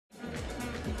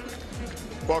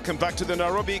Welcome back to the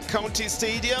Nairobi County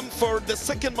Stadium for the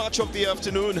second match of the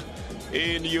afternoon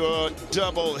in your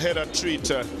double-header treat.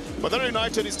 Mathare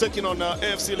United is taking on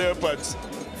AFC Leopards,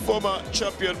 former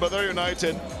champion Mathare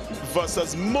United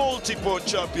versus multiple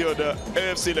champion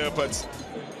AFC Leopards.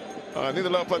 I think the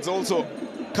Leopards also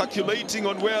calculating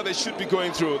on where they should be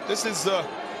going through. This is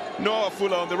Noah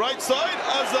Fuller on the right side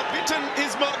has beaten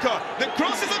his marker. The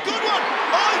cross is a good one.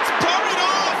 Oh, it's parried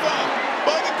off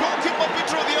by the goalkeeper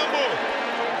Petro Diambo.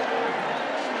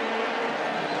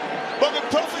 But the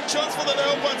perfect chance for the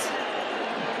Leopards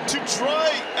to try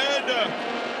and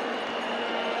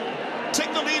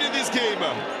take the lead in this game.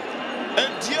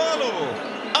 And Diallo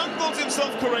angles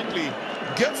himself correctly,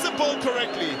 gets the ball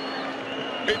correctly.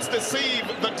 It's the save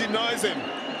that denies him.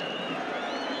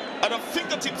 And a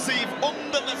fingertip save on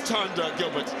the left hand,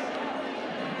 Gilbert.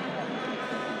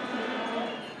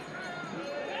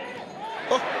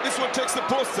 Oh, this one takes the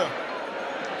poster.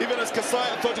 Even as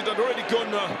Kasaya thought it had already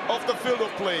gone off the field of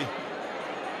play.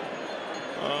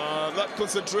 That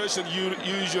concentration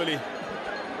usually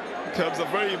becomes a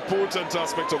very important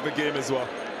aspect of the game as well.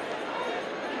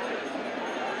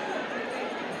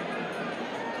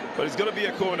 But it's going to be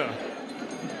a corner.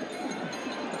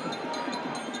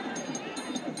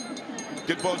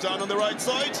 Good ball down on the right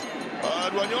side.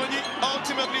 And Wanyonyi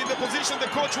ultimately in the position the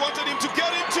coach wanted him to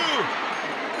get into.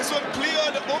 This one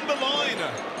cleared on the line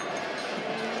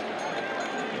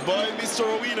by Mr.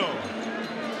 Owino.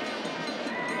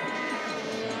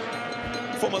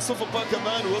 Former Superport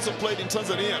man who also played in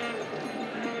Tanzania.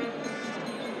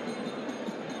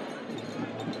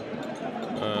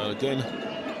 Again,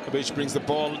 Abish brings the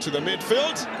ball to the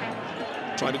midfield.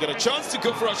 Trying to get a chance to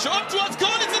go for a shot towards goal.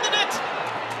 It's in the net.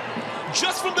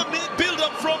 Just from the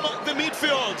build-up from the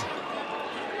midfield.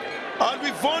 And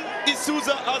Yvonne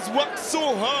Isuza has worked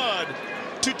so hard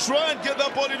to try and get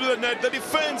that ball into the net. The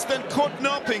defense then caught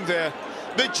napping there.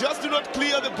 They just do not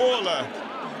clear the ball.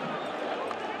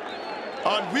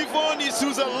 And Yvonne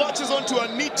Isuza latches onto a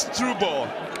neat through ball.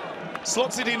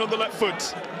 Slots it in on the left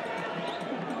foot.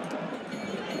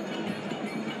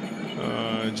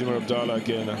 Jimmer Abdallah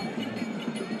again.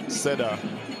 Seda.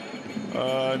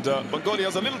 And Bangoli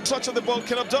has a little touch on the ball.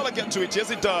 Can Abdallah get to it? Yes,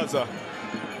 it does.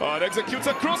 And executes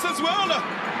a cross as well.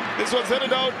 This one's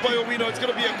headed out by Owino. It's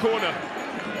going to be a corner.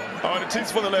 And it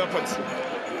is for the Leopards.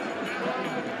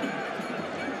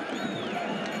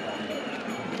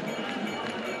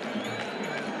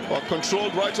 Well,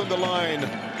 controlled right on the line.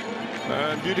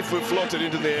 And beautifully floated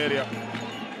into the area.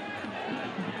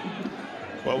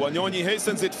 Well, Wanyonyi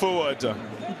hastens it forward.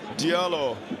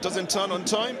 Diallo doesn't turn on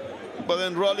time, but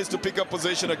then rallies to pick up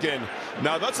possession again.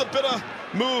 Now that's a better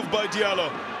move by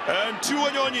Diallo. And to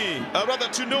Wanyonyi, rather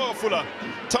to Noah Fuller.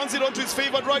 Turns it onto his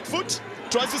favored right foot.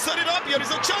 Tries to set it up. Here is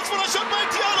a chance for a shot by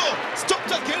Diallo. Stopped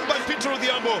again by Petro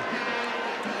Diambo.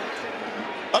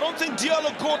 I don't think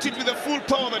Diallo caught it with the full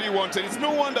power that he wanted. It's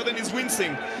no wonder then he's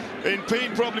wincing in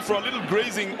pain, probably for a little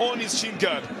grazing on his shin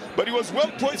guard. But he was well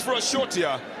poised for a shot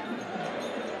here.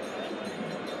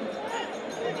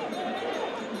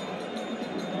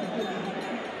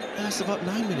 That's about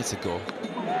 9 minutes ago.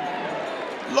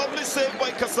 Lovely save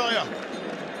by Kasaya.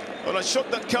 On a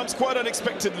shot that comes quite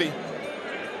unexpectedly.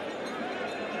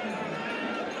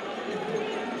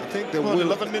 I think they will.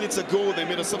 11 minutes ago they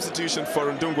made a substitution for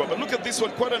Ndungwa. But look at this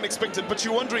one, quite unexpected. But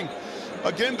you're wondering,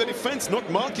 again, the defense not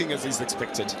marking as is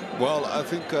expected. Well, I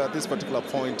think at this particular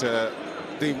point,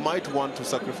 they might want to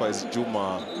sacrifice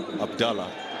Juma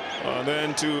Abdallah. And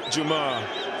then to Juma.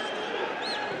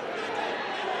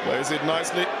 Plays it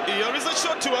nicely. Here is a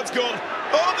shot towards goal.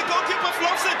 Oh, the goalkeeper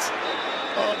fluffs it.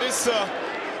 Oh, this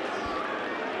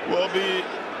will be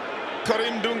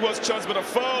Karim Dungwa's chance, but a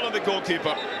foul on the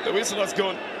goalkeeper. The whistle has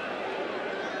gone.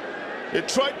 He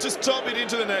tried to stop it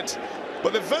into the net,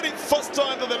 but the very first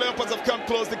time that the Leopards have come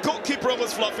close, the goalkeeper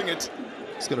was fluffing it.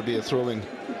 It's going to be a throw-in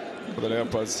for the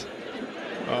Leopards.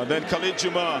 Then Khaleed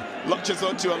Juman latches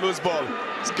onto a loose ball.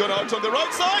 It's gone out on the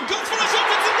right side, goes for a shot,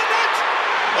 it's in the net!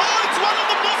 Oh, it's one of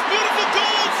the most beautiful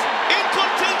goals in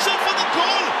contention for the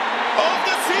goal of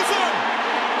the season.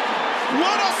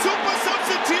 What a super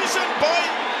substitution by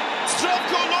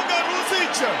Zdravko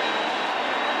Longarusic.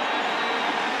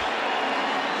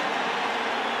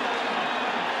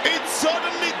 It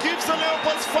suddenly gives the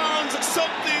Leopards fans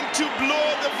something to blow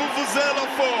the vuvuzela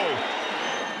for.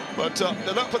 But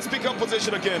the Leopards pick up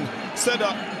position again.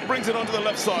 Seda brings it onto the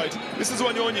left side. This is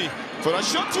Wanyonyi for a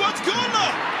shot towards goal.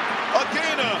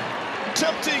 Again,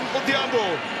 tempting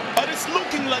Odiambo. And it's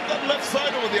looking like that left side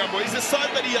of Odiambo is the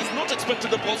side that he has not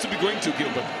expected the ball to be going to,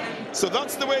 Gilbert. So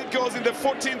that's the way it goes in the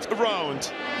 14th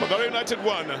round. Mathare United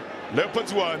 1,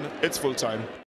 Leopards 1, it's full time.